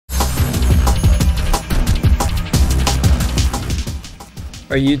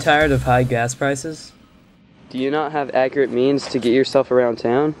Are you tired of high gas prices? Do you not have accurate means to get yourself around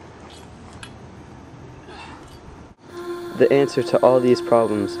town? The answer to all these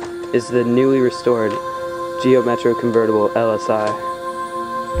problems is the newly restored Geo Metro Convertible LSI.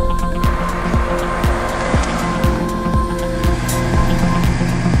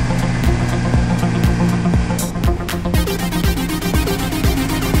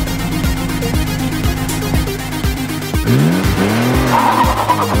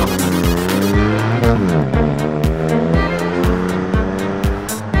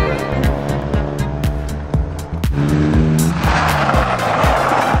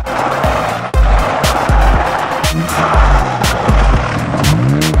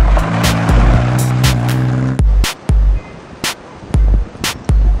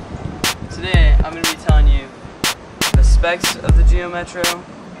 Today I'm going to be telling you the specs of the Geo Metro,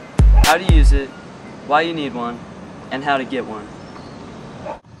 how to use it, why you need one, and how to get one.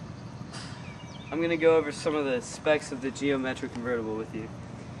 I'm going to go over some of the specs of the Geo Metro Convertible with you.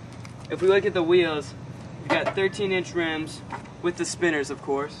 If we look at the wheels, we've got 13-inch rims with the spinners, of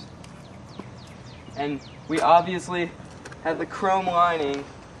course. And we obviously have the chrome lining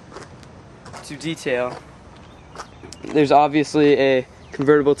to detail. There's obviously a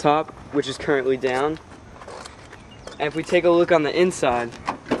convertible top, which is currently down. And if we take a look on the inside,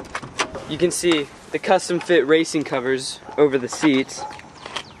 you can see the custom fit racing covers over the seats,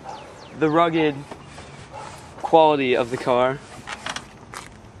 the rugged quality of the car,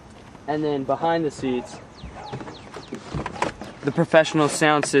 and then behind the seats, the professional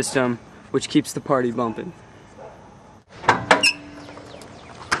sound system which keeps the party bumping.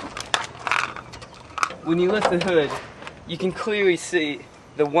 When you lift the hood, you can clearly see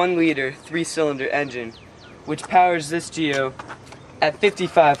the 1-liter 3-cylinder engine, which powers this Geo at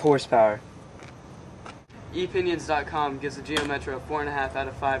 55 horsepower. ePinions.com gives the Geo Metro a 4.5 out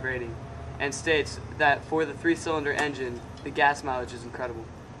of 5 rating and states that for the 3-cylinder engine, the gas mileage is incredible.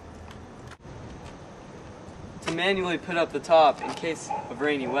 To manually put up the top in case of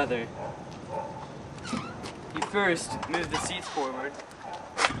rainy weather, you first move the seats forward,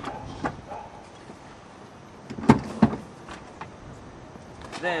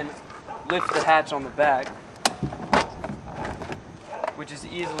 then lift the hatch on the back, which is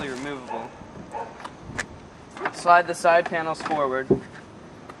easily removable. Slide the side panels forward,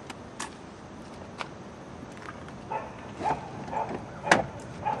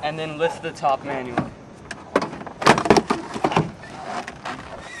 and then lift the top manually.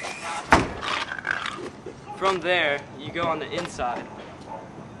 From there, you go on the inside.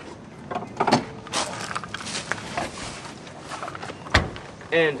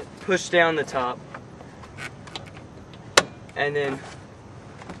 And push down the top, and then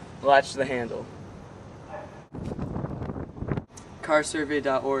latch the handle.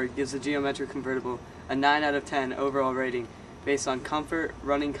 CarSurvey.org gives the Geo Metro Convertible a 9 out of 10 overall rating based on comfort,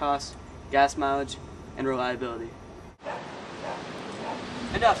 running costs, gas mileage, and reliability.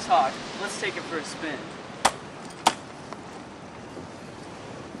 Enough talk, let's take it for a spin.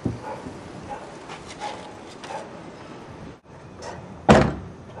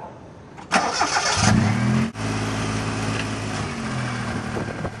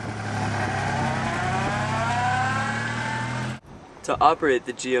 To operate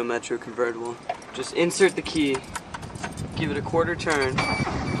the Geo Metro Convertible, just insert the key, give it a quarter turn,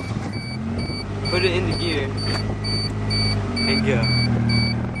 put it into gear, and go.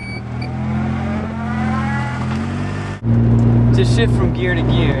 To shift from gear to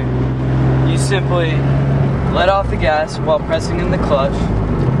gear, you simply let off the gas while pressing in the clutch,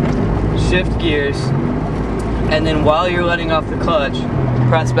 shift gears, and then while you're letting off the clutch,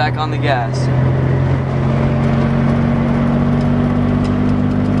 press back on the gas.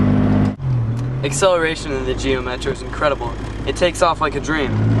 Acceleration in the Geo Metro is incredible. It takes off like a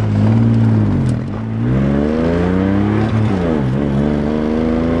dream.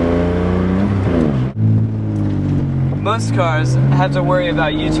 Most cars have to worry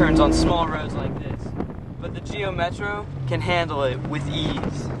about U-turns on small roads like this, but the Geo Metro can handle it with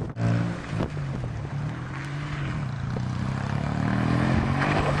ease.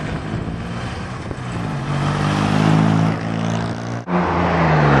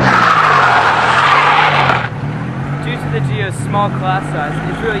 The Geo's small class size,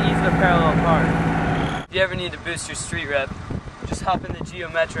 it's really easy to parallel park. If you ever need to boost your street rep, just hop in the Geo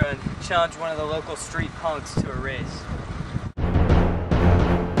Metro and challenge one of the local street punks to a race.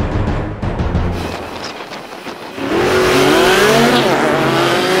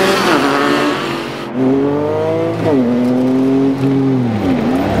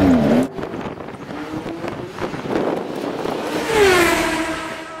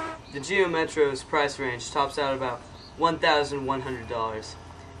 Geo Metro's price range tops out about $1,100,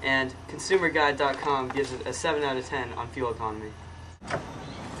 and ConsumerGuide.com gives it a 7 out of 10 on fuel economy.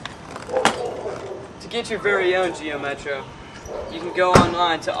 To get your very own Geo Metro, you can go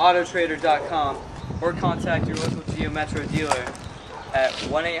online to autotrader.com or contact your local Geo Metro dealer at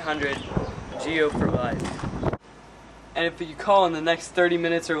 1-800-GEO-FOR-LIFE. And if you call in the next 30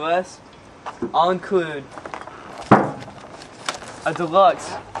 minutes or less, I'll include a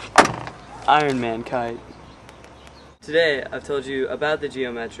deluxe Iron Man kite. Today I've told you about the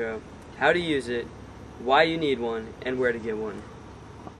Geo Metro, how to use it, why you need one, and where to get one.